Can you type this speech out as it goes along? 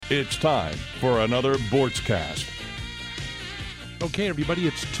It's time for another Boortzcast. Okay, everybody,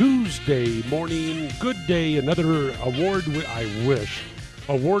 it's Tuesday morning. Good day, another award-winning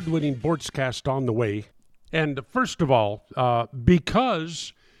Boortzcast on the way. And first of all,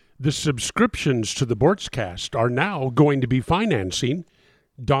 because the subscriptions to the Boortzcast are now going to be financing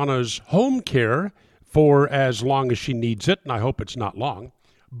Donna's home care for as long as she needs it, and I hope it's not long.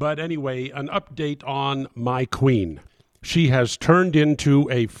 But anyway, an update on my queen. She has turned into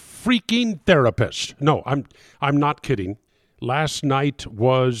a freaking therapist. No, I'm not kidding. Last night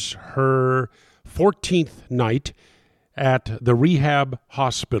was her 14th night at the rehab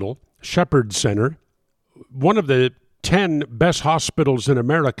hospital, Shepherd Center, one of the 10 best hospitals in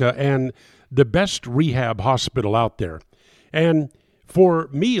America and the best rehab hospital out there. And for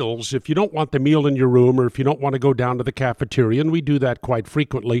meals, if you don't want the meal in your room or if you don't want to go down to the cafeteria, and we do that quite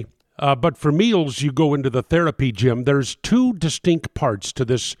frequently, but for meals, you go into the therapy gym. There's two distinct parts to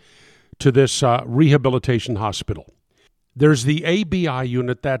this rehabilitation hospital. There's the ABI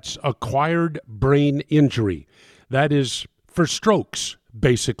unit, that's acquired brain injury. That is for strokes,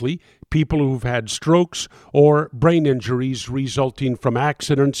 basically. People who've had strokes or brain injuries resulting from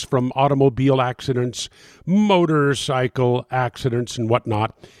accidents, from automobile accidents, motorcycle accidents, and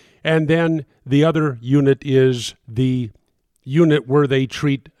whatnot. And then the other unit is the unit where they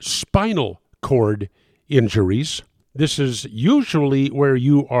treat spinal cord injuries. This is usually where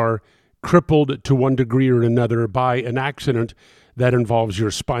you are crippled to one degree or another by an accident that involves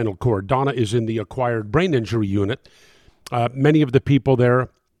your spinal cord. Donna is in the acquired brain injury unit. Many of the people there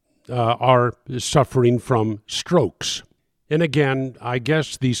are suffering from strokes. And again, I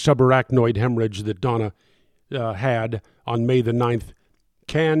guess the subarachnoid hemorrhage that Donna had on May the 9th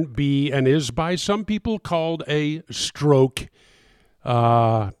can be and is by some people called a stroke,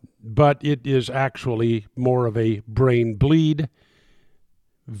 but it is actually more of a brain bleed.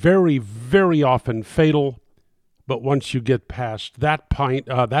 Very, very often fatal, but once you get past that point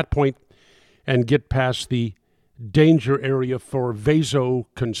and get past the danger area for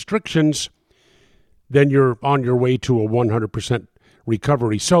vasoconstrictions, then you're on your way to a 100%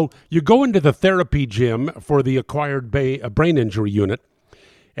 recovery. So you go into the therapy gym for the acquired brain injury unit,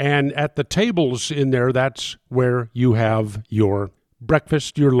 and at the tables in there, that's where you have your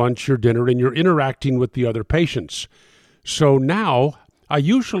breakfast, your lunch, your dinner, and you're interacting with the other patients. So now I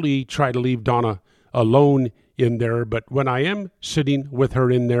usually try to leave Donna alone in there, but when I am sitting with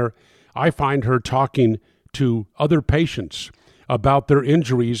her in there, I find her talking to other patients about their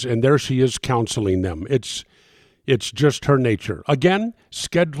injuries, and there she is counseling them. It's just her nature. Again,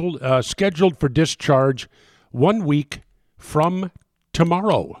 scheduled for discharge 1 week from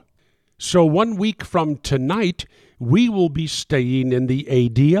tomorrow. So 1 week from tonight, we will be staying in the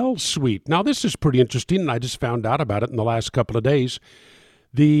ADL suite. Now, this is pretty interesting, and I just found out about it in the last couple of days.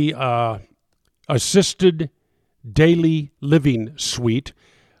 The assisted daily living suite.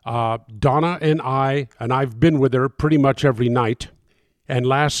 Donna and I've been with her pretty much every night, and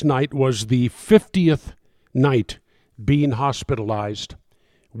last night was the 50th night being hospitalized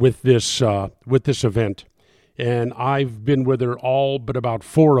with this event, and I've been with her all but about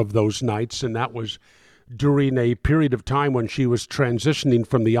 4 of those nights, and that was during a period of time when she was transitioning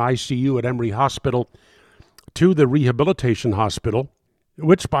from the ICU at Emory Hospital to the rehabilitation hospital,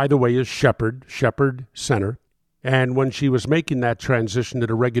 which, by the way, is Shepherd Center. And when she was making that transition to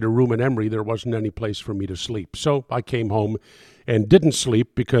the regular room in Emory, there wasn't any place for me to sleep. So I came home and didn't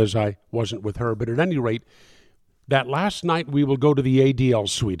sleep because I wasn't with her. But at any rate, that last night we will go to the ADL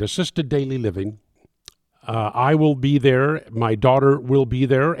suite, assisted daily living. I will be there, my daughter will be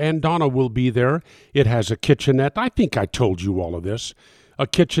there, and Donna will be there. It has a kitchenette. I think I told you all of this. A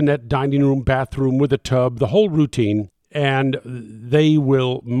kitchenette, dining room, bathroom with a tub, the whole routine. And they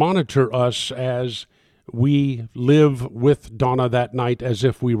will monitor us as we live with Donna that night as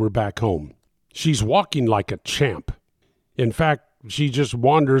if we were back home. She's walking like a champ. In fact, she just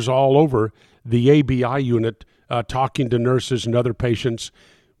wanders all over the ABI unit, talking to nurses and other patients.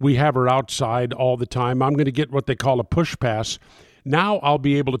 We have her outside all the time. I'm going to get what they call a push pass. Now I'll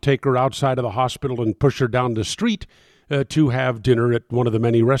be able to take her outside of the hospital and push her down the street to have dinner at one of the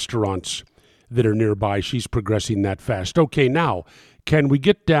many restaurants that are nearby. She's progressing that fast. Okay, now, can we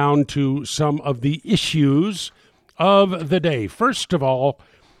get down to some of the issues of the day? First of all,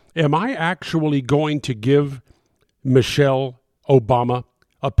 am I actually going to give Michelle Obama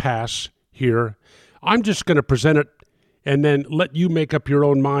a pass here? I'm just going to present it and then let you make up your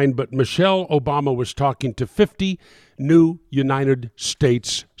own mind. But Michelle Obama was talking to 50 new United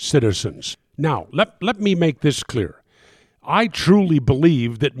States citizens. Now, let me make this clear. I truly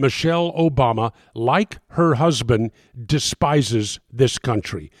believe that Michelle Obama, like her husband, despises this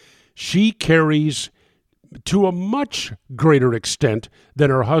country. She carries, to a much greater extent than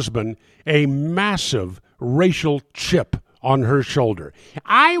her husband, a massive racial chip on her shoulder.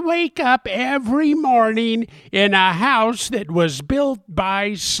 I wake up every morning in a house that was built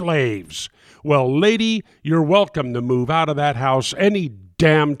by slaves. Well, lady, you're welcome to move out of that house any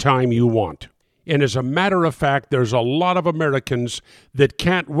damn time you want. And as a matter of fact, there's a lot of Americans that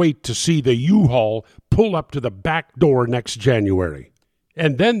can't wait to see the U-Haul pull up to the back door next January.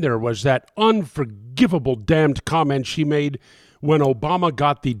 And then there was that unforgivable damned comment she made when Obama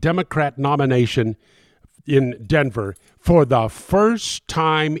got the Democrat nomination in Denver. For the first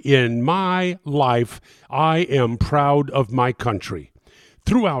time in my life, I am proud of my country.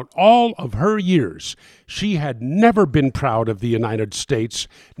 Throughout all of her years, she had never been proud of the United States,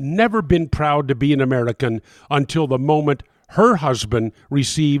 never been proud to be an American until the moment her husband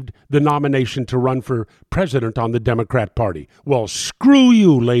received the nomination to run for president on the Democrat Party. Well, screw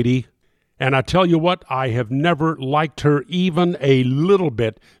you, lady. And I tell you what, I have never liked her even a little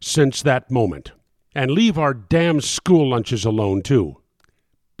bit since that moment. And leave our damn school lunches alone, too.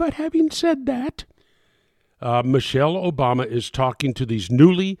 But having said that, Michelle Obama is talking to these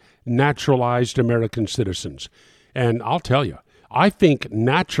newly naturalized American citizens. And I'll tell you, I think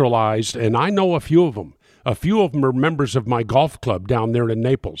naturalized, and I know a few of them are members of my golf club down there in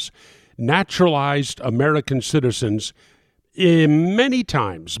Naples. Naturalized American citizens many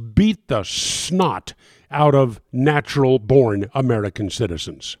times beat the snot out of natural-born American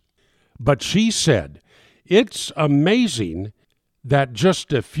citizens. But she said, it's amazing that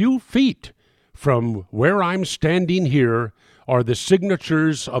just a few feet from where I'm standing here are the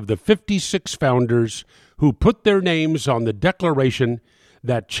signatures of the 56 founders who put their names on the Declaration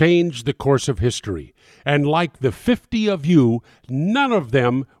that changed the course of history. And like the 50 of you, none of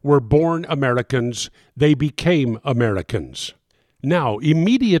them were born Americans. They became Americans. Now,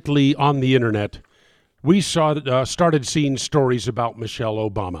 immediately on the internet, we started seeing stories about Michelle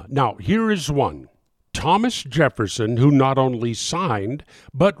Obama. Now, here is one. Thomas Jefferson, who not only signed,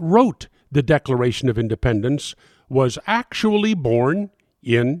 but wrote the Declaration of Independence, was actually born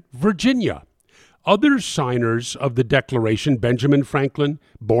in Virginia. Other signers of the Declaration, Benjamin Franklin,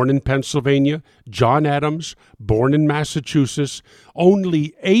 born in Pennsylvania, John Adams, born in Massachusetts,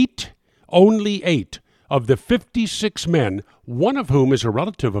 only eight of the 56 men, one of whom is a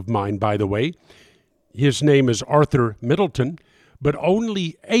relative of mine, by the way. His name is Arthur Middleton, but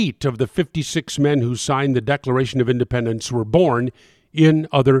only 8 of the 56 men who signed the Declaration of Independence were born in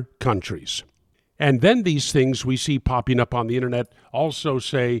other countries. And then these things we see popping up on the internet also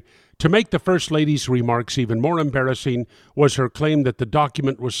say, to make the First Lady's remarks even more embarrassing was her claim that the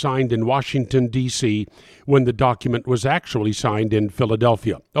document was signed in Washington, D.C., when the document was actually signed in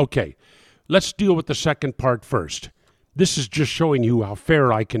Philadelphia. Okay, let's deal with the second part first. This is just showing you how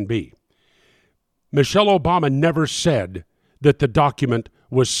fair I can be. Michelle Obama never said that the document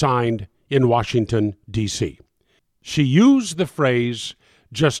was signed in Washington, D.C. She used the phrase,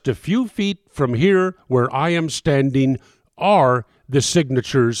 just a few feet from here where I am standing are the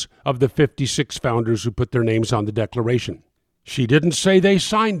signatures of the 56 founders who put their names on the Declaration. She didn't say they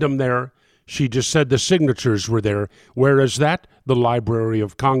signed them there. She just said the signatures were there. Where is that? The Library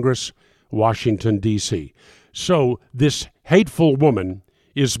of Congress, Washington, D.C. So this hateful woman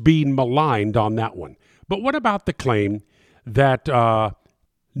is being maligned on that one. But what about the claim that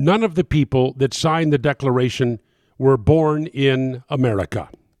none of the people that signed the Declaration were born in America?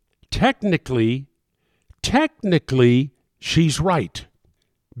 Technically, she's right.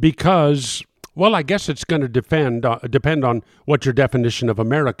 Because, well, I guess it's going to depend on what your definition of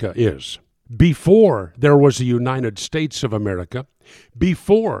America is. Before there was a United States of America,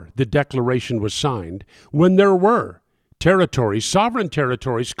 before the Declaration was signed, when there were territories, sovereign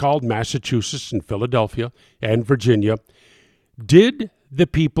territories called Massachusetts and Philadelphia and Virginia, did the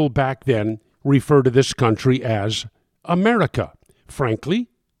people back then refer to this country as America? Frankly,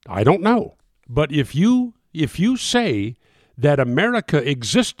 I don't know. But if you say that America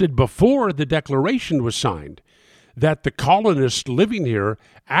existed before the Declaration was signed, that the colonists living here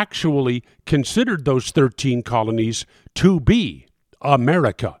actually considered those 13 colonies to be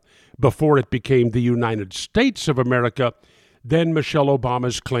America before it became the United States of America, then Michelle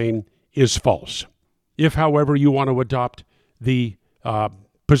Obama's claim is false. If, however, you want to adopt the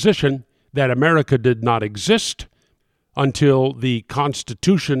position that America did not exist until the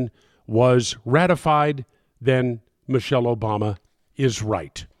Constitution was ratified, then Michelle Obama is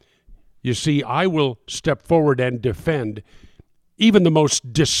right. You see, I will step forward and defend even the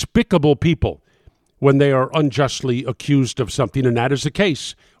most despicable people when they are unjustly accused of something, and that is the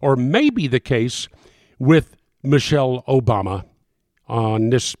case, or may be the case, with Michelle Obama on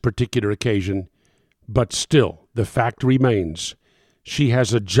this particular occasion. But still, the fact remains, she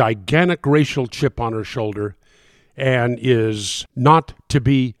has a gigantic racial chip on her shoulder and is not to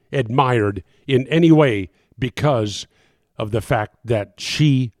be admired in any way because of the fact that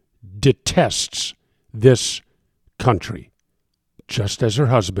she detests this country, just as her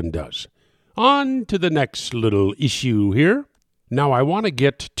husband does. On to the next little issue here. Now, I want to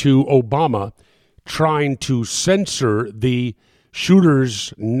get to Obama trying to censor the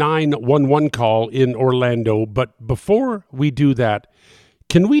shooter's 911 call in Orlando. But before we do that,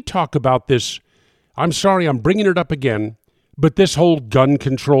 can we talk about this? I'm sorry, I'm bringing it up again, but this whole gun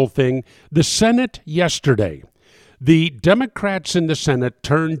control thing, the Senate yesterday, the Democrats in the Senate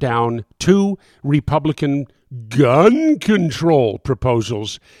turned down 2 Republican gun control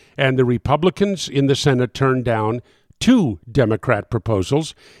proposals, and the Republicans in the Senate turned down 2 Democrat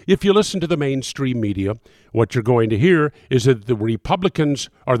proposals. If you listen to the mainstream media, what you're going to hear is that the Republicans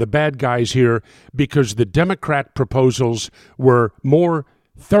are the bad guys here because the Democrat proposals were more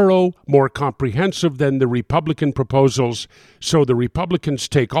thorough, more comprehensive than the Republican proposals, so the Republicans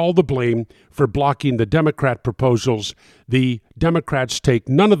take all the blame for blocking the Democrat proposals. The Democrats take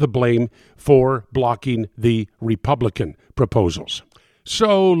none of the blame for blocking the Republican proposals.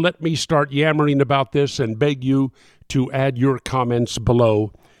 So let me start yammering about this and beg you to add your comments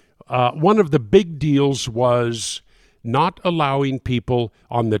below. One of the big deals was not allowing people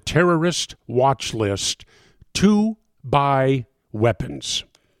on the terrorist watch list to buy weapons.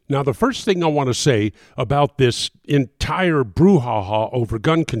 Now, the first thing I want to say about this entire brouhaha over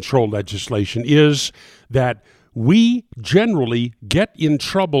gun control legislation is that we generally get in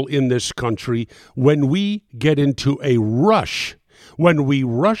trouble in this country when we get into a rush, when we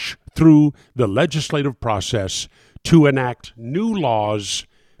rush through the legislative process to enact new laws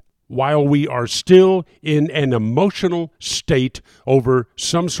while we are still in an emotional state over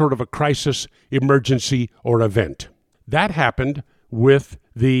some sort of a crisis, emergency, or event. That happened with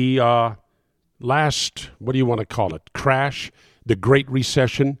the last, what do you want to call it, crash, the Great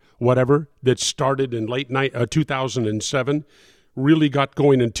Recession, whatever, that started in late 2007, really got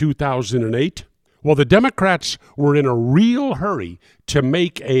going in 2008. Well, the Democrats were in a real hurry to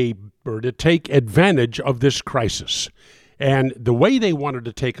take advantage of this crisis. And the way they wanted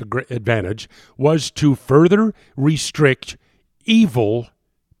to take advantage was to further restrict evil,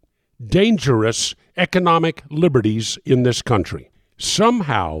 dangerous economic liberties in this country.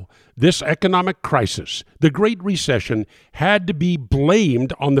 Somehow, this economic crisis, the Great Recession, had to be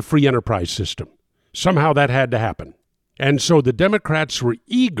blamed on the free enterprise system. Somehow that had to happen. And so the Democrats were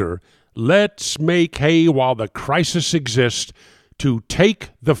eager, let's make hay while the crisis exists, to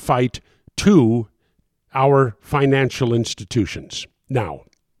take the fight to our financial institutions. Now,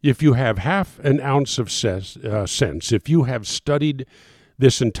 if you have half an ounce of sense, if you have studied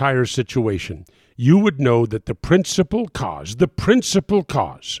this entire situation, you would know that the principal cause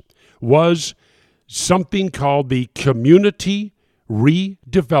was something called the Community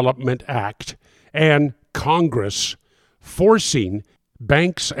Redevelopment Act and Congress forcing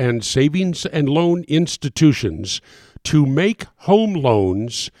banks and savings and loan institutions to make home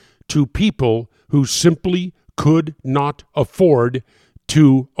loans to people who simply could not afford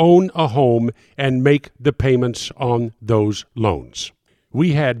to own a home and make the payments on those loans.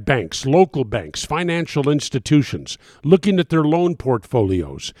 We had banks, local banks, financial institutions looking at their loan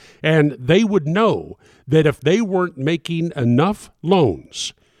portfolios, and they would know that if they weren't making enough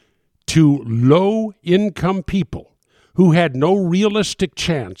loans to low-income people who had no realistic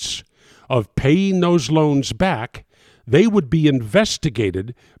chance of paying those loans back, they would be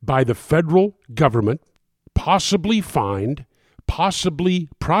investigated by the federal government, possibly fined, possibly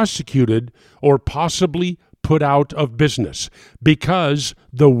prosecuted, or possibly put out of business, because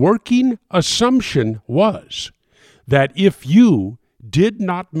the working assumption was that if you did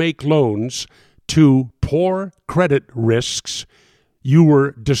not make loans to poor credit risks, you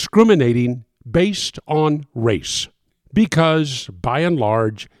were discriminating based on race, because by and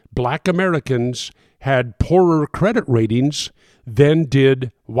large, Black Americans had poorer credit ratings than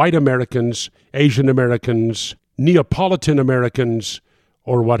did white Americans, Asian Americans, Neapolitan Americans,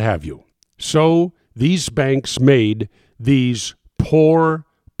 or what have you. So these banks made these poor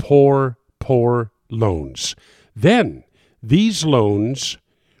loans. Then these loans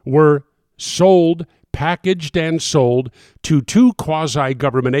were sold, packaged and sold to 2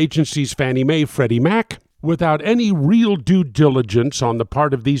 quasi-government agencies, Fannie Mae, Freddie Mac, without any real due diligence on the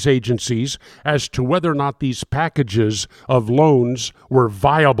part of these agencies as to whether or not these packages of loans were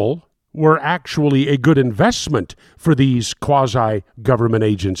viable, were actually a good investment for these quasi-government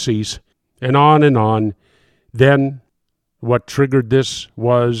agencies, and on and on. Then what triggered this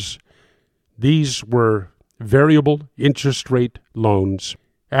was these were variable interest rate loans.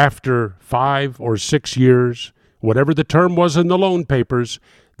 After 5 or 6 years, whatever the term was in the loan papers,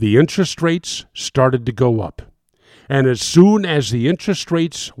 the interest rates started to go up. And as soon as the interest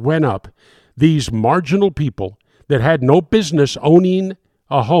rates went up, these marginal people that had no business owning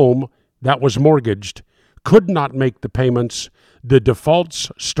a home that was mortgaged could not make the payments. The defaults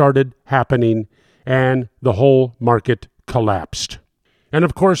started happening, and the whole market collapsed. And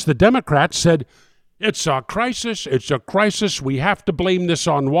of course, the Democrats said, it's a crisis, we have to blame this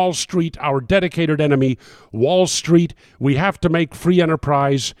on Wall Street, our dedicated enemy, Wall Street. We have to make free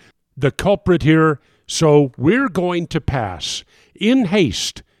enterprise the culprit here, so we're going to pass, in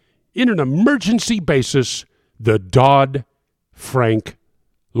haste, in an emergency basis, the Dodd-Frank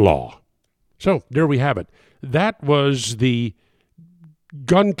law. So there we have it. That was the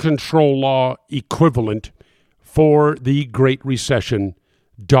gun control law equivalent for the Great Recession,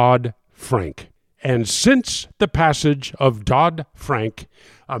 Dodd-Frank. And since the passage of Dodd-Frank,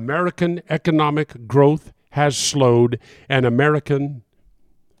 American economic growth has slowed and American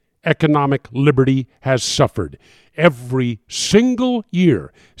economic liberty has suffered. Every single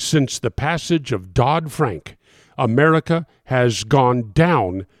year since the passage of Dodd-Frank, America has gone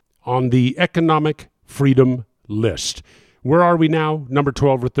down on the economic freedom list. Where are we now? Number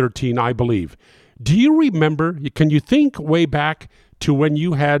 12 or 13, I believe. Do you remember, can you think way back to when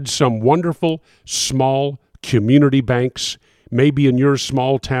you had some wonderful small community banks, maybe in your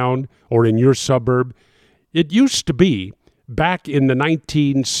small town or in your suburb? It used to be, back in the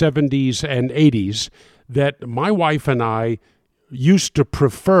 1970s and 80s, that my wife and I used to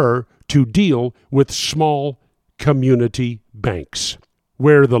prefer to deal with small community banks,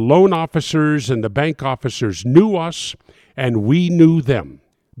 where the loan officers and the bank officers knew us and we knew them.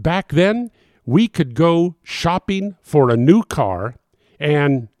 Back then, we could go shopping for a new car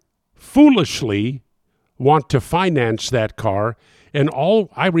and foolishly want to finance that car. And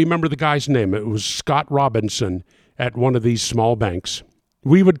I remember the guy's name. It was Scott Robinson at one of these small banks.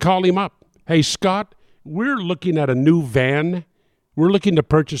 We would call him up. Hey, Scott, we're looking at a new van. We're looking to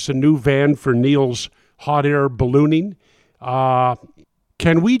purchase a new van for Neil's hot air ballooning.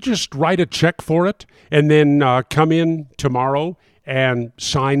 Can we just write a check for it and then come in tomorrow and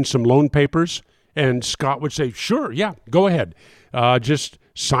sign some loan papers? And Scott would say, sure, yeah, go ahead. Just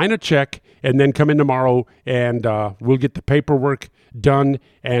sign a check and then come in tomorrow and we'll get the paperwork done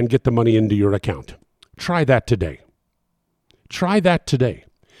and get the money into your account. Try that today. Try that today.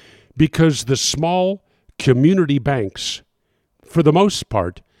 Because the small community banks, for the most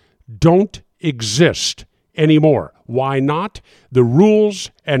part, don't exist anymore. Why not? The rules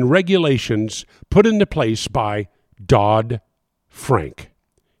and regulations put into place by Dodd-Frank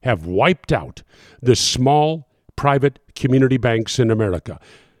have wiped out the small private community banks in America.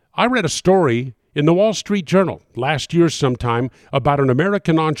 I read a story in the Wall Street Journal last year sometime about an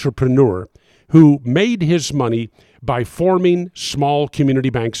American entrepreneur who made his money by forming small community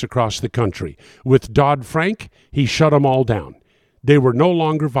banks across the country. With Dodd-Frank, he shut them all down. They were no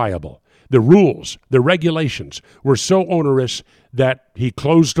longer viable. The rules, the regulations were so onerous that he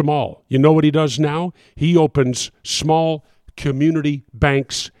closed them all. You know what he does now? He opens small community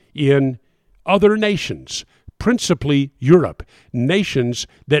banks in other nations, principally Europe, nations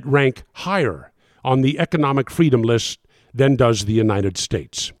that rank higher on the economic freedom list than does the United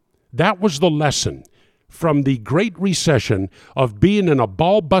States. That was the lesson from the Great Recession of being in a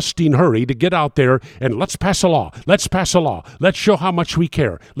ball-busting hurry to get out there and let's pass a law, let's pass a law, let's show how much we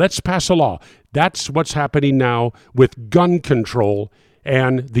care, let's pass a law. That's what's happening now with gun control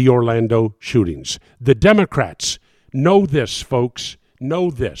and the Orlando shootings. The Democrats know this, folks, know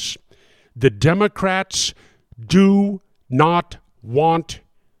this. The Democrats do not want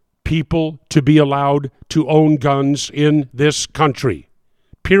people to be allowed to own guns in this country.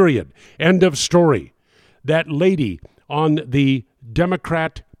 Period. End of story. That lady on the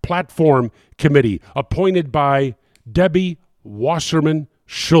Democrat Platform Committee, appointed by Debbie Wasserman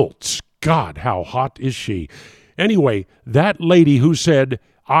Schultz. God, how hot is she? Anyway, that lady who said,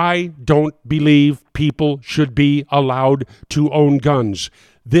 I don't believe people should be allowed to own guns.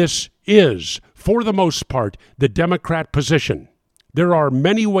 This is, for the most part, the Democrat position. There are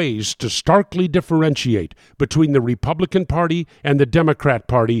many ways to starkly differentiate between the Republican Party and the Democrat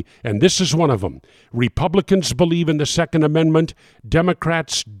Party, and this is one of them. Republicans believe in the Second Amendment.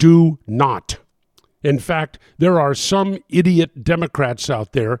 Democrats do not. In fact, there are some idiot Democrats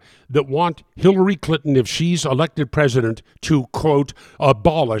out there that want Hillary Clinton, if she's elected president, to, quote,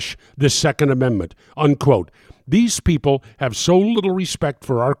 abolish the Second Amendment, unquote. These people have so little respect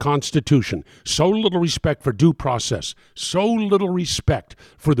for our Constitution, so little respect for due process, so little respect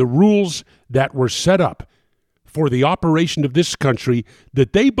for the rules that were set up for the operation of this country,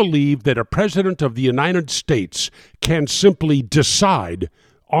 that they believe that a president of the United States can simply decide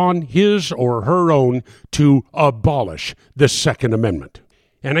on his or her own to abolish the Second Amendment.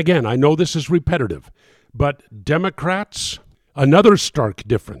 And again, I know this is repetitive, but Democrats, another stark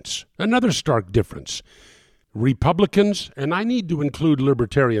difference. Republicans, and I need to include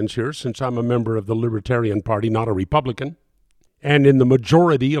libertarians here since I'm a member of the Libertarian Party, not a Republican. And in the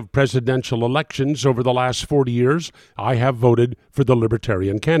majority of presidential elections over the last 40 years, I have voted for the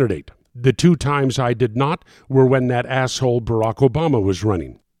Libertarian candidate. The 2 times I did not were when that asshole Barack Obama was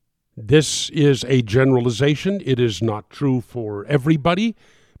running. This is a generalization. It is not true for everybody,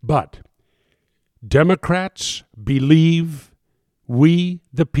 but Democrats believe we,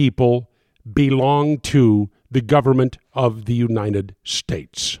 the people, belong to the government of the United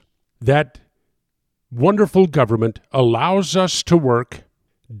States. That wonderful government allows us to work,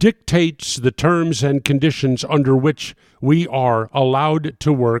 dictates the terms and conditions under which we are allowed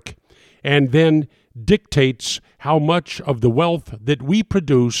to work, and then dictates how much of the wealth that we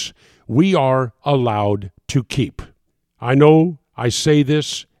produce we are allowed to keep. I know I say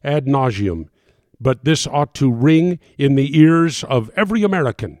this ad nauseum, but this ought to ring in the ears of every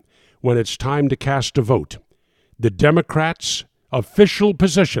American when it's time to cast a vote. The Democrats' official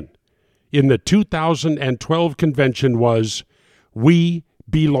position in the 2012 convention was, we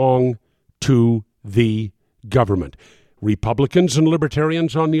belong to the government. Republicans and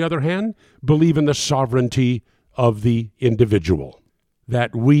libertarians, on the other hand, believe in the sovereignty of the individual,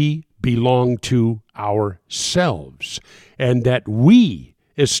 that we belong to ourselves, and that we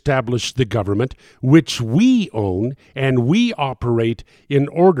establish the government which we own and we operate in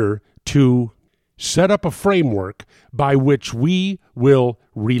order to set up a framework by which we will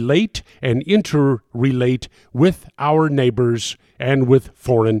relate and interrelate with our neighbors and with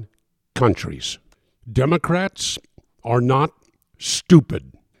foreign countries. Democrats are not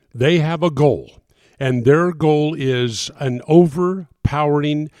stupid. They have a goal, and their goal is an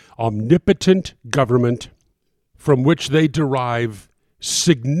overpowering, omnipotent government from which they derive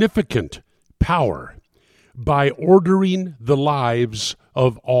significant power by ordering the lives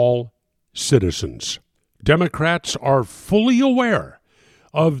of all citizens. Democrats are fully aware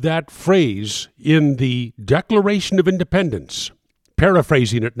of that phrase in the Declaration of Independence,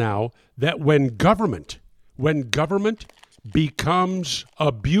 paraphrasing it now, that when government becomes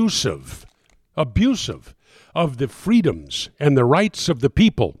abusive of the freedoms and the rights of the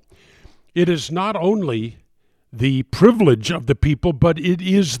people, it is not only the privilege of the people, but it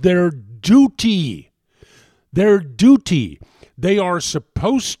is their duty. Their duty. They are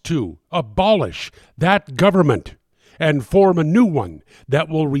supposed to abolish that government and form a new one that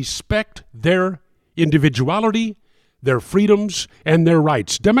will respect their individuality, their freedoms, and their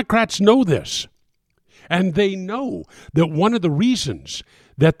rights. Democrats know this. And they know that one of the reasons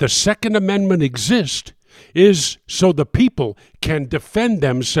that the Second Amendment exists is so the people can defend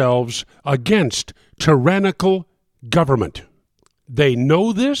themselves against tyrannical government. They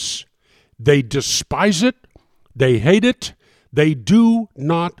know this. They despise it. They hate it. They do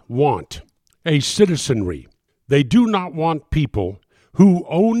not want a citizenry. They do not want people who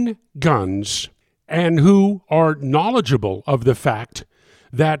own guns and who are knowledgeable of the fact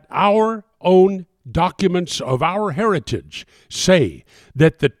that our own documents of our heritage say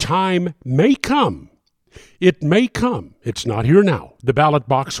that the time may come. It may come. It's not here now. The ballot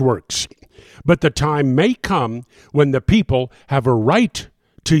box works. But the time may come when the people have a right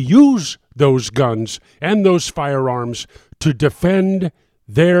to use those guns and those firearms to defend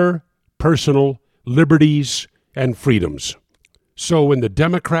their personal liberties and freedoms. So in the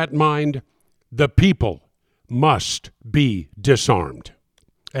Democrat mind, the people must be disarmed.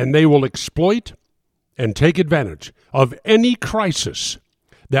 And they will exploit and take advantage of any crisis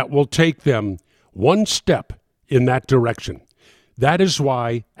that will take them one step in that direction. That is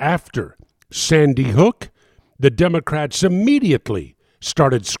why after Sandy Hook, the Democrats immediately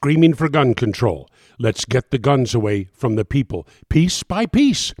started screaming for gun control. Let's get the guns away from the people, piece by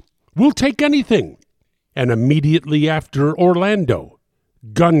piece. We'll take anything. And immediately after Orlando,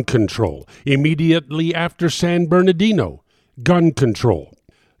 gun control. Immediately after San Bernardino, gun control.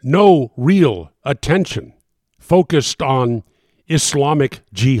 No real attention focused on Islamic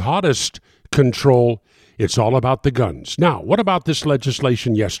jihadist control. It's all about the guns. Now, what about this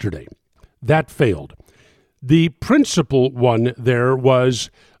legislation yesterday? that failed. The principal one there was,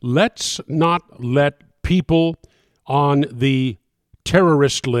 let's not let people on the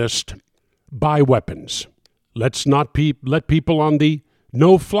terrorist list buy weapons. Let's not let people on the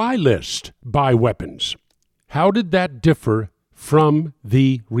no-fly list buy weapons. How did that differ from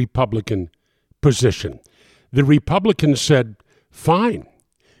the Republican position? The Republicans said, fine,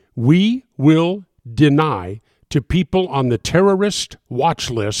 we will deny to people on the terrorist watch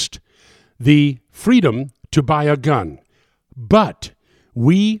list the freedom to buy a gun, but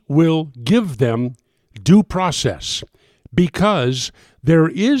we will give them due process, because there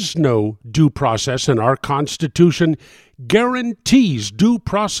is no due process, and our Constitution guarantees due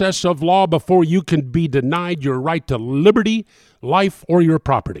process of law before you can be denied your right to liberty, life, or your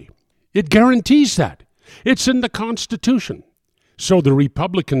property. It guarantees that. It's in the Constitution. So the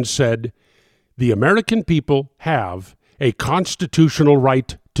Republicans said, the American people have a constitutional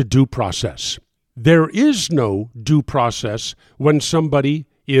right to due process. There is no due process when somebody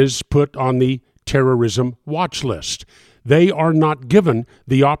is put on the terrorism watch list. They are not given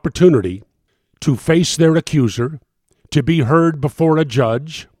the opportunity to face their accuser, to be heard before a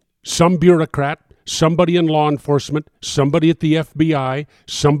judge, some bureaucrat, somebody in law enforcement, somebody at the FBI,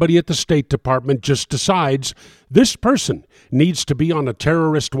 somebody at the State Department just decides this person needs to be on a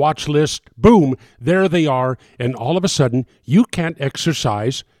terrorist watch list. Boom, there they are, and all of a sudden you can't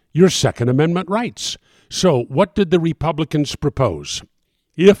exercise your Second Amendment rights. So what did the Republicans propose?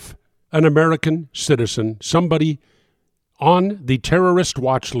 If an American citizen, somebody on the terrorist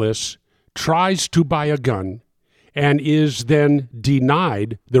watch list, tries to buy a gun and is then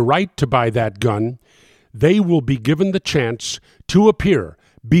denied the right to buy that gun, they will be given the chance to appear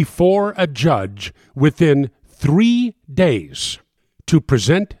before a judge within 3 days to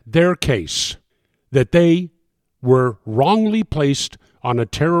present their case that they were wrongly placed on a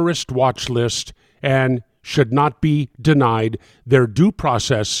terrorist watch list and should not be denied their due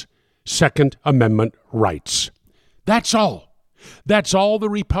process Second Amendment rights. That's all. That's all the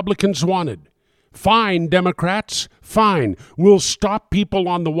Republicans wanted. Fine, Democrats, fine. We'll stop people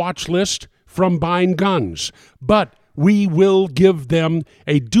on the watch list from buying guns, but we will give them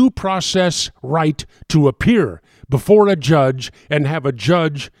a due process right to appear before a judge and have a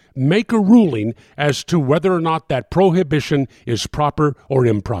judge make a ruling as to whether or not that prohibition is proper or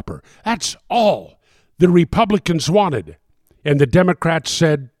improper. That's all the Republicans wanted. And the Democrats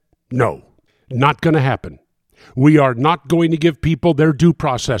said, no, not going to happen. We are not going to give people their due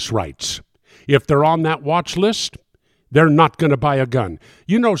process rights. If they're on that watch list, they're not going to buy a gun.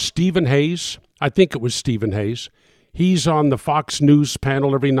 You know Stephen Hayes? I think it was Stephen Hayes. He's on the Fox News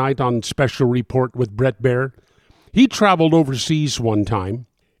panel every night on Special Report with Bret Baier. He traveled overseas one time,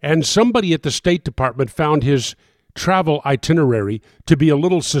 and somebody at the State Department found his travel itinerary to be a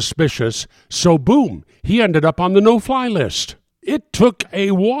little suspicious, so boom, he ended up on the no-fly list. It took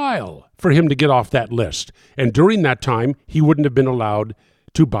a while for him to get off that list, and during that time, he wouldn't have been allowed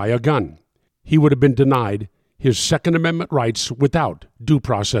to buy a gun. He would have been denied his Second Amendment rights without due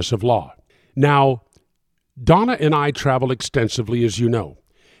process of law. Now, Donna and I travel extensively, as you know,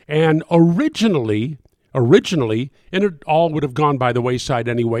 and originally, and it all would have gone by the wayside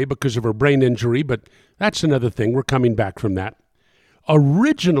anyway because of her brain injury, but that's another thing. We're coming back from that.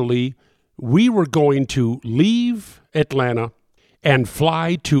 Originally, we were going to leave Atlanta and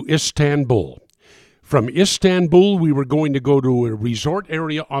fly to Istanbul. From Istanbul, we were going to go to a resort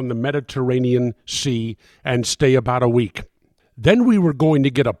area on the Mediterranean Sea and stay about a week. Then we were going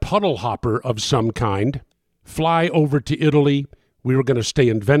to get a puddle hopper of some kind, fly over to Italy. We were going to stay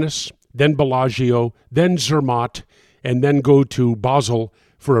in Venice, then Bellagio, then Zermatt, and then go to Basel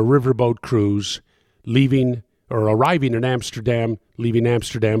for a riverboat cruise, arriving in Amsterdam, leaving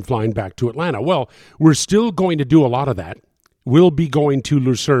Amsterdam, flying back to Atlanta. Well, we're still going to do a lot of that. We'll be going to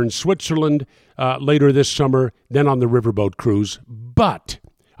Lucerne, Switzerland later this summer, then on the riverboat cruise. But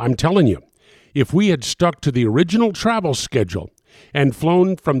I'm telling you, if we had stuck to the original travel schedule and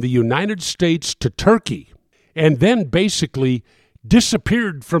flown from the United States to Turkey and then basically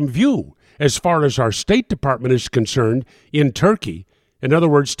disappeared from view as far as our State Department is concerned in Turkey, in other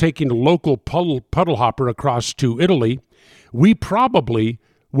words, taking a local puddle hopper across to Italy, we probably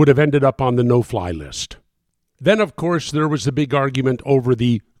would have ended up on the no-fly list. Then, of course, there was the big argument over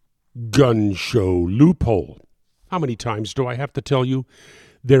the gun show loophole. How many times do I have to tell you?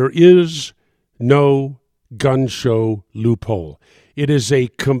 There is no gun show loophole. It is a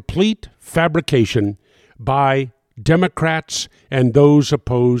complete fabrication by Democrats and those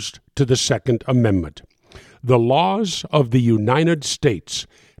opposed to the Second Amendment. The laws of the United States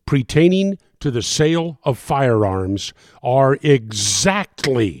pertaining to the sale of firearms are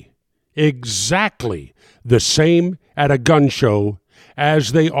exactly exactly the same at a gun show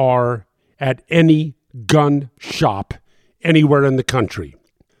as they are at any gun shop anywhere in the country.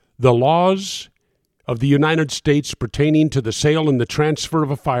 The laws of the United States pertaining to the sale and the transfer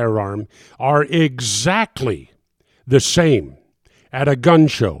of a firearm are exactly the same at a gun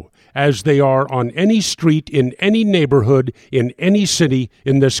show as they are on any street in any neighborhood in any city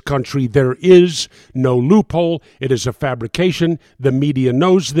in this country. There is no loophole. It is a fabrication. The media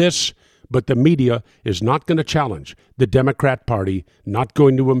knows this, but the media is not going to challenge the Democrat Party, not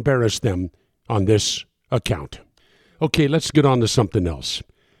going to embarrass them on this account. Okay, let's get on to something else.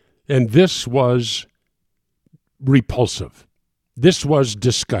 And this was repulsive. This was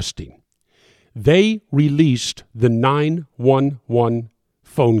disgusting. They released the 911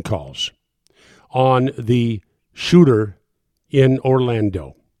 phone calls on the shooter in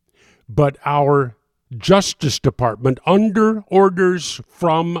Orlando. But our Justice Department, under orders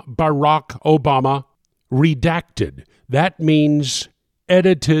from Barack Obama, redacted. That means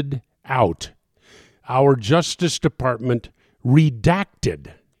edited out. Our Justice Department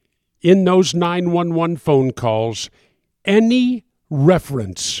redacted in those 911 phone calls any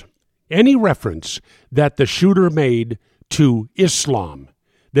reference that the shooter made to Islam,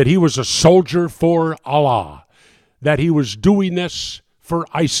 that he was a soldier for Allah, that he was doing this for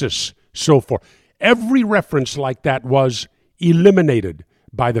ISIS, so forth. Every reference like that was eliminated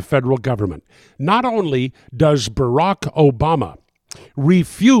by the federal government. Not only does Barack Obama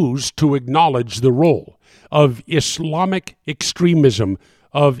refuse to acknowledge the role of Islamic extremism,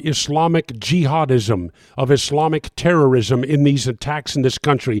 of Islamic jihadism, of Islamic terrorism in these attacks in this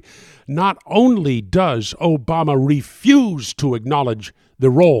country, not only does Obama refuse to acknowledge the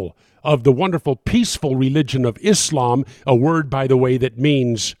role of the wonderful peaceful religion of Islam, a word, by the way, that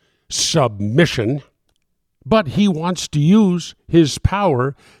means submission, but he wants to use his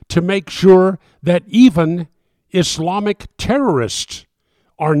power to make sure that even Islamic terrorists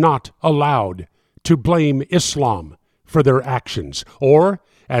are not allowed to blame Islam for their actions, or,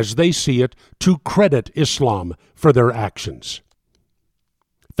 as they see it, to credit Islam for their actions.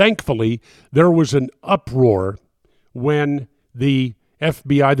 Thankfully, there was an uproar when the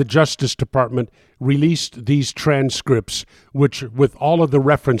FBI, the Justice Department, released these transcripts, which, with all of the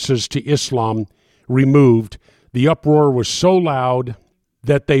references to Islam removed, the uproar was so loud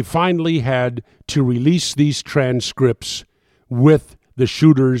that they finally had to release these transcripts with the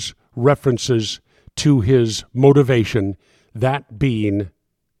shooter's references to his motivation, that being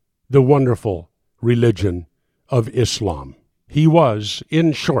the wonderful religion of Islam. He was,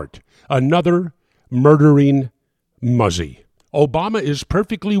 in short, another murdering muzzy. Obama is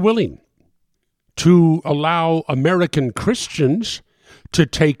perfectly willing to allow American Christians to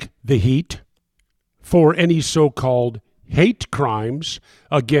take the heat for any so-called hate crimes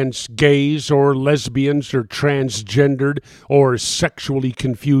against gays or lesbians or transgendered or sexually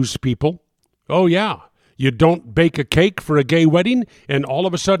confused people. Oh yeah, you don't bake a cake for a gay wedding and all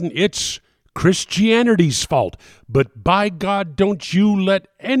of a sudden it's Christianity's fault. But by God, don't you let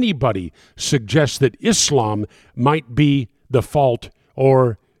anybody suggest that Islam might be the fault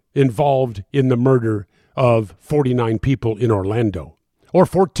or involved in the murder of 49 people in Orlando, or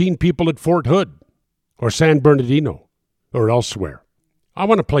 14 people at Fort Hood, or San Bernardino, or elsewhere. I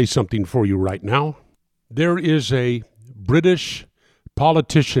want to play something for you right now. There is a British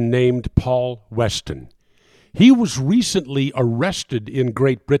politician named Paul Weston. He was recently arrested in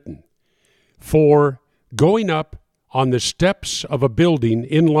Great Britain for going up on the steps of a building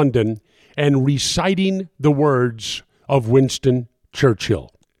in London and reciting the words of Winston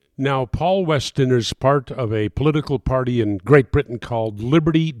Churchill. Now, Paul Weston is part of a political party in Great Britain called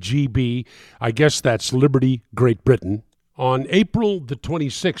Liberty GB. I guess that's Liberty Great Britain. On April the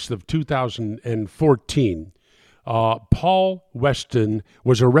 26th of 2014, Paul Weston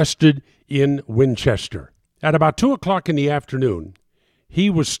was arrested in Winchester. At about 2 o'clock in the afternoon, he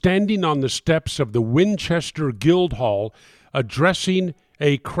was standing on the steps of the Winchester Guildhall addressing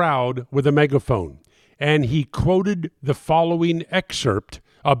a crowd with a megaphone. And he quoted the following excerpt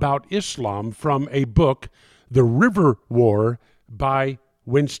about Islam from a book, The River War by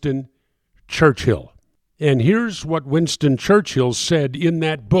Winston Churchill. And here's what Winston Churchill said in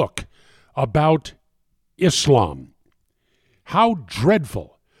that book about Islam. How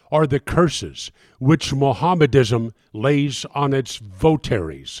dreadful are the curses which Mohammedanism lays on its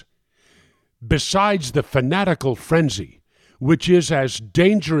votaries. Besides the fanatical frenzy, which is as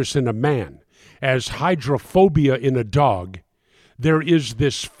dangerous in a man as hydrophobia in a dog, there is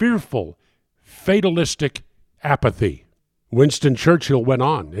this fearful, fatalistic apathy. Winston Churchill went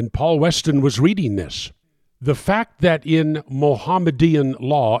on, and Paul Weston was reading this. The fact that in Mohammedan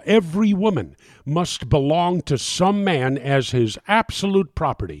law, every woman must belong to some man as his absolute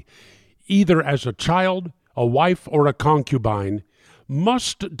property, either as a child, a wife, or a concubine,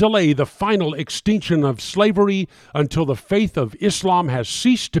 must delay the final extinction of slavery until the faith of Islam has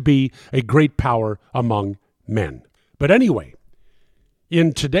ceased to be a great power among men. But anyway,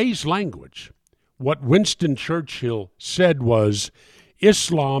 in today's language, what Winston Churchill said was,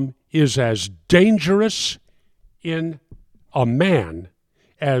 Islam is as dangerous in a man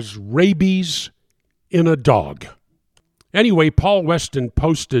as rabies in a dog. Anyway, Paul Weston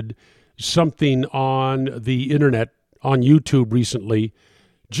posted something on the internet, on YouTube recently,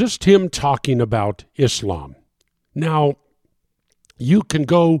 just him talking about Islam. Now, you can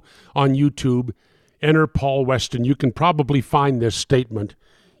go on YouTube, enter Paul Weston. You can probably find this statement.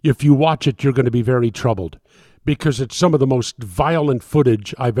 If you watch it, you're going to be very troubled because it's some of the most violent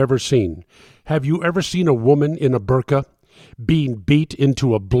footage I've ever seen. Have you ever seen a woman in a burqa being beat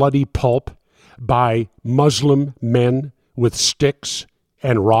into a bloody pulp by Muslim men with sticks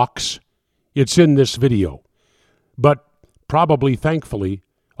and rocks? It's in this video. But probably, thankfully,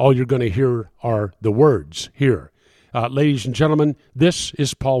 all you're going to hear are the words here. Ladies and gentlemen, this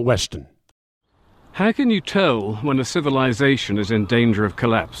is Paul Weston. How can you tell when a civilization is in danger of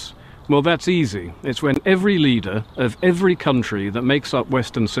collapse? Well, that's easy. It's when every leader of every country that makes up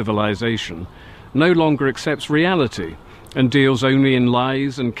Western civilization no longer accepts reality and deals only in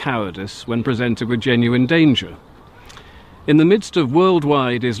lies and cowardice when presented with genuine danger. In the midst of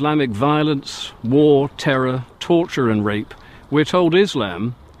worldwide Islamic violence, war, terror, torture and rape, we're told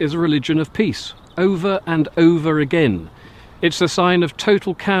Islam is a religion of peace, over and over again. It's a sign of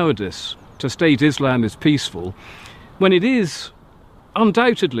total cowardice to state Islam is peaceful, when it is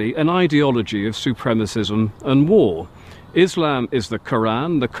undoubtedly an ideology of supremacism and war. Islam is the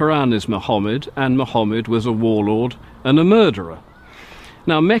Quran is Muhammad, and Muhammad was a warlord and a murderer.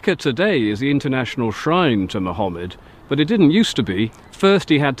 Now, Mecca today is the international shrine to Muhammad, but it didn't used to be. First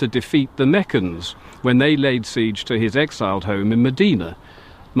he had to defeat the Meccans when they laid siege to his exiled home in Medina.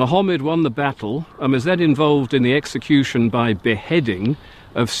 Muhammad won the battle and was then involved in the execution by beheading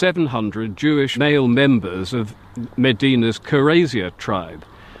of 700 Jewish male members of Medina's Qurayza tribe.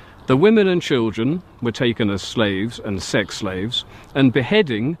 The women and children were taken as slaves and sex slaves, and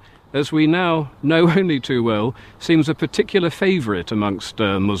beheading, as we now know only too well, seems a particular favourite amongst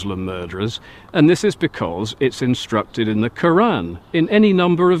Muslim murderers, and this is because it's instructed in the Quran in any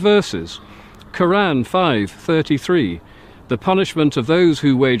number of verses. Quran 5:33. The punishment of those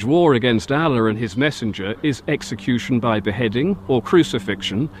who wage war against Allah and his messenger is execution by beheading or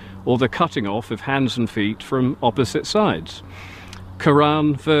crucifixion or the cutting off of hands and feet from opposite sides.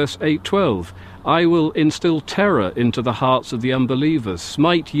 Quran verse 8:12. I will instill terror into the hearts of the unbelievers.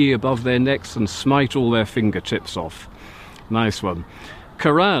 Smite ye above their necks and smite all their fingertips off. Nice one.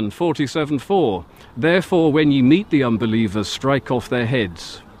 Quran 47:4. Therefore when ye meet the unbelievers, strike off their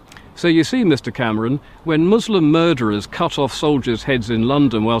heads. So you see, Mr. Cameron, when Muslim murderers cut off soldiers' heads in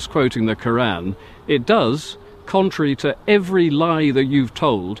London whilst quoting the Quran, it does, contrary to every lie that you've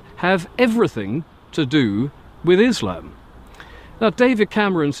told, have everything to do with Islam. Now, David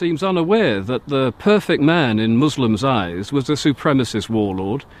Cameron seems unaware that the perfect man in Muslims' eyes was a supremacist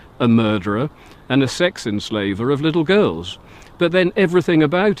warlord, a murderer, and a sex enslaver of little girls. But then everything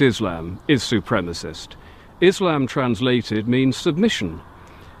about Islam is supremacist. Islam translated means submission.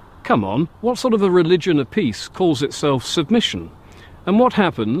 Come on, what sort of a religion of peace calls itself submission? And what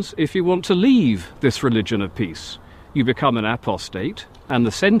happens if you want to leave this religion of peace? You become an apostate, and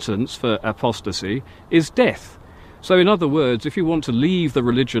the sentence for apostasy is death. So in other words, if you want to leave the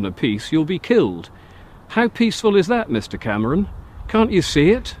religion of peace, you'll be killed. How peaceful is that, Mr. Cameron? Can't you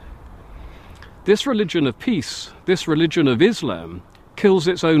see it? This religion of peace, this religion of Islam, kills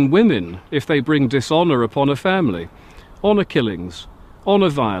its own women if they bring dishonour upon a family. Honour killings, honour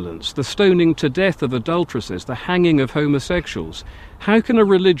violence, the stoning to death of adulteresses, the hanging of homosexuals. How can a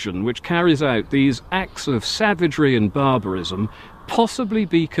religion which carries out these acts of savagery and barbarism possibly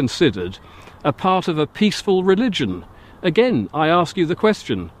be considered a part of a peaceful religion? Again, I ask you the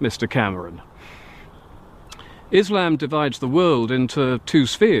question, Mr. Cameron. Islam divides the world into two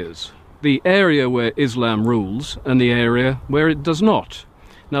spheres, the area where Islam rules and the area where it does not.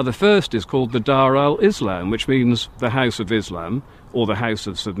 Now, the first is called the Dar al-Islam, which means the House of Islam, or the House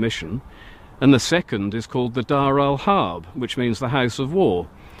of Submission, and the second is called the Dar al-Harb, which means the House of War.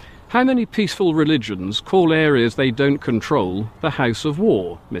 How many peaceful religions call areas they don't control the House of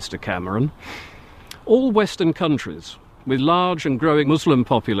War, Mr. Cameron? All Western countries with large and growing Muslim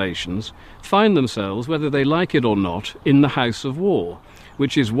populations find themselves, whether they like it or not, in the House of War,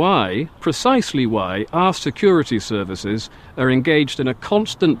 which is why, precisely why, our security services are engaged in a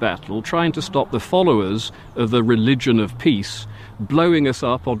constant battle trying to stop the followers of the religion of peace blowing us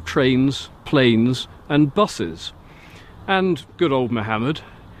up on trains, planes and buses. And good old Muhammad,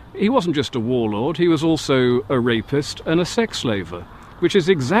 he wasn't just a warlord, he was also a rapist and a sex slaver, which is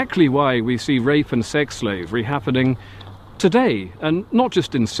exactly why we see rape and sex slavery happening today, and not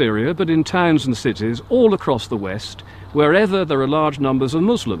just in Syria, but in towns and cities all across the West, wherever there are large numbers of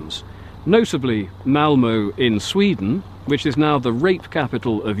Muslims. Notably Malmö in Sweden, which is now the rape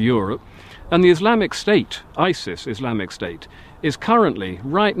capital of Europe, and the Islamic State, ISIS Islamic State, is currently,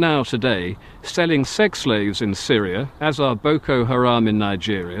 right now today, selling sex slaves in Syria, as are Boko Haram in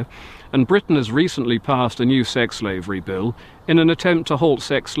Nigeria, and Britain has recently passed a new sex slavery bill in an attempt to halt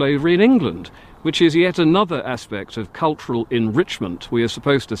sex slavery in England, which is yet another aspect of cultural enrichment we are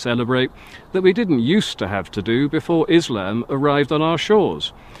supposed to celebrate that we didn't used to have to do before Islam arrived on our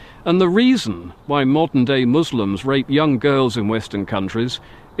shores. And the reason why modern-day Muslims rape young girls in Western countries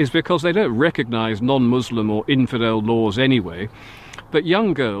is because they don't recognise non-Muslim or infidel laws anyway, but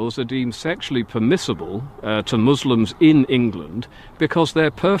young girls are deemed sexually permissible to Muslims in England because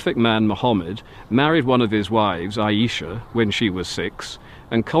their perfect man Muhammad married one of his wives, Aisha, when she was 6,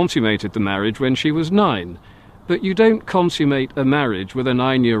 and consummated the marriage when she was 9. But you don't consummate a marriage with a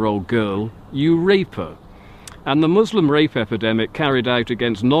 9-year-old girl, you rape her. And the Muslim rape epidemic carried out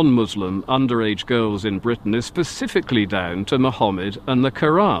against non-Muslim underage girls in Britain is specifically down to Muhammad and the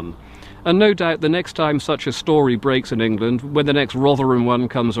Quran. And no doubt the next time such a story breaks in England, when the next Rotherham one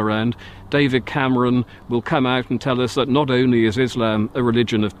comes around, David Cameron will come out and tell us that not only is Islam a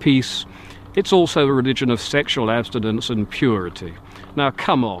religion of peace, it's also a religion of sexual abstinence and purity. Now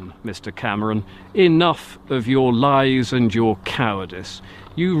come on, Mr. Cameron, enough of your lies and your cowardice.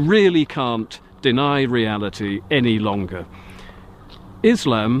 You really can't deny reality any longer.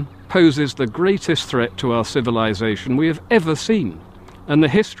 Islam poses the greatest threat to our civilization we have ever seen, and the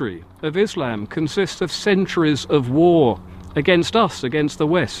history of Islam consists of centuries of war against us, against the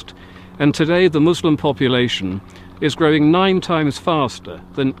West, and today the Muslim population is growing 9 times faster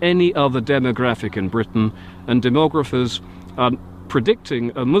than any other demographic in Britain, and demographers are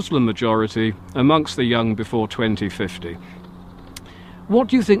predicting a Muslim majority amongst the young before 2050. What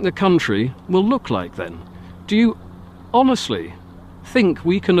do you think the country will look like then? Do you honestly think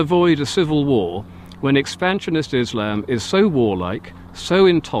we can avoid a civil war when expansionist Islam is so warlike, so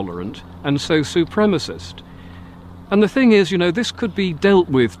intolerant, and so supremacist? And the thing is, this could be dealt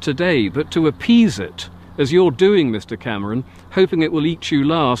with today, but to appease it, as you're doing, Mr. Cameron, hoping it will eat you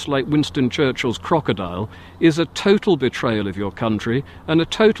last like Winston Churchill's crocodile, is a total betrayal of your country and a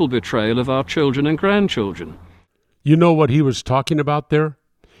total betrayal of our children and grandchildren. You know what he was talking about there?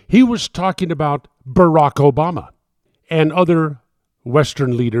 He was talking about Barack Obama and other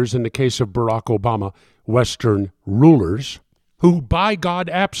Western leaders, in the case of Barack Obama, Western rulers, who, by God,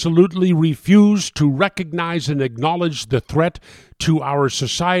 absolutely refuse to recognize and acknowledge the threat to our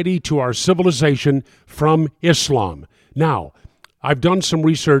society, to our civilization from Islam. Now, I've done some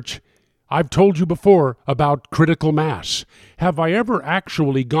research. I've told you before about critical mass. Have I ever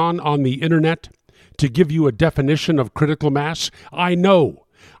actually gone on the internet to give you a definition of critical mass? I know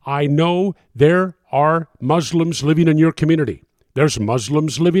there are Muslims living in your community. There's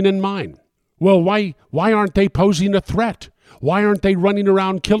Muslims living in mine. Well, why aren't they posing a threat? Why aren't they running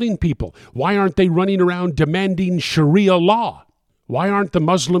around killing people? Why aren't they running around demanding Sharia law? Why aren't the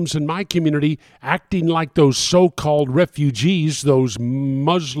Muslims in my community acting like those so-called refugees, those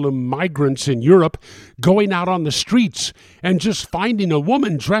Muslim migrants in Europe, going out on the streets and just finding a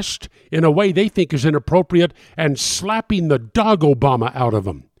woman dressed in a way they think is inappropriate and slapping the dog Obama out of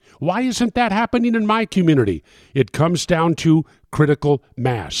them? Why isn't that happening in my community? It comes down to critical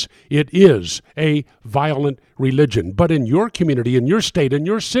mass. It is a violent religion. But in your community, in your state, in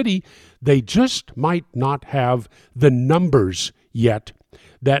your city, they just might not have the numbers yet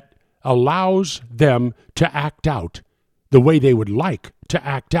that allows them to act out the way they would like to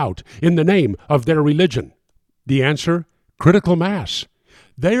act out in the name of their religion. The answer? Critical mass.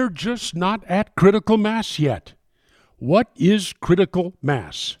 They're just not at critical mass yet. What is critical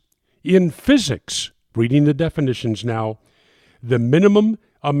mass? In physics, reading the definitions now, the minimum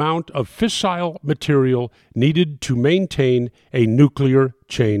amount of fissile material needed to maintain a nuclear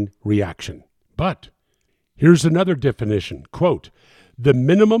chain reaction. But here's another definition, quote, the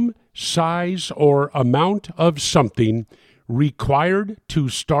minimum size or amount of something required to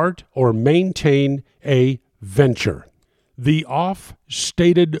start or maintain a venture. The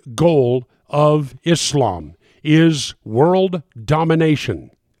oft-stated goal of Islam is world domination.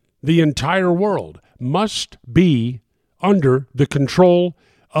 The entire world must be under the control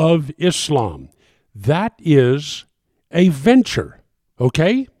of Islam. That is a venture,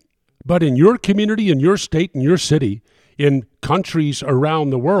 okay? But in your community, in your state, in your city, in countries around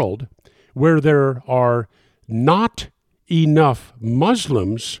the world where there are not enough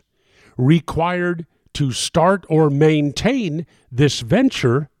Muslims required to start or maintain this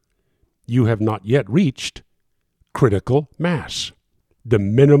venture, you have not yet reached critical mass, the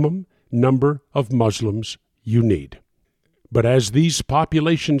minimum number of Muslims you need. But as these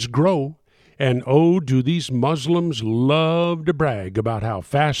populations grow, and oh, do these Muslims love to brag about how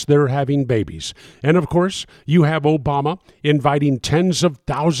fast they're having babies. And of course, you have Obama inviting tens of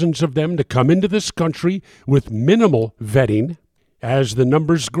thousands of them to come into this country with minimal vetting. As the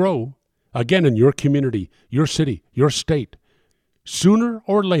numbers grow, again in your community, your city, your state, sooner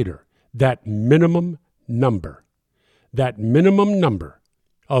or later, that minimum number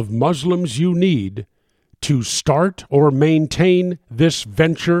of Muslims you need to start or maintain this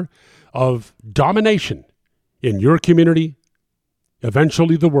venture of domination in your community,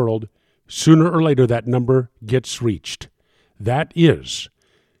 eventually the world, sooner or later that number gets reached. That is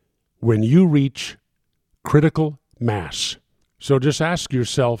when you reach critical mass. So just ask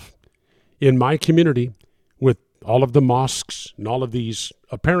yourself, in my community, with all of the mosques and all of these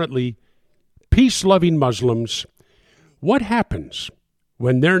apparently peace-loving Muslims, what happens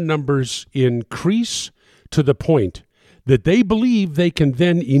when their numbers increase to the point that they believe they can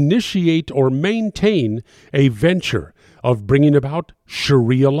then initiate or maintain a venture of bringing about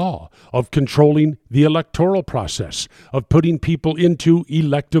Sharia law, of controlling the electoral process, of putting people into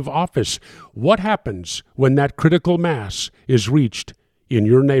elective office? What happens when that critical mass is reached in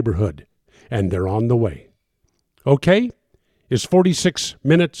your neighborhood and they're on the way? Okay? Is 46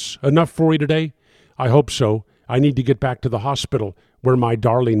 minutes enough for you today? I hope so. I need to get back to the hospital where my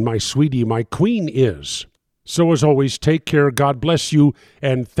darling, my sweetie, my queen is. So as always, take care, God bless you,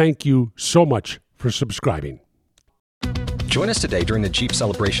 and thank you so much for subscribing. Join us today during the Jeep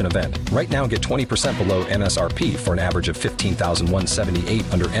Celebration event. Right now, get 20% below MSRP for an average of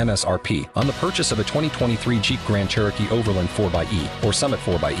 $15,178 under MSRP on the purchase of a 2023 Jeep Grand Cherokee Overland 4xE or Summit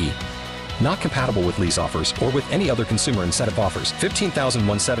 4xE. Not compatible with lease offers or with any other consumer incentive offers.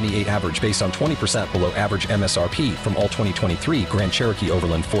 $15,178 average based on 20% below average MSRP from all 2023 Grand Cherokee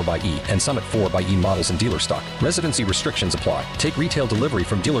Overland 4xE and Summit 4xE models in dealer stock. Residency restrictions apply. Take retail delivery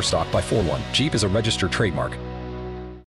from dealer stock by 4/1. Jeep is a registered trademark.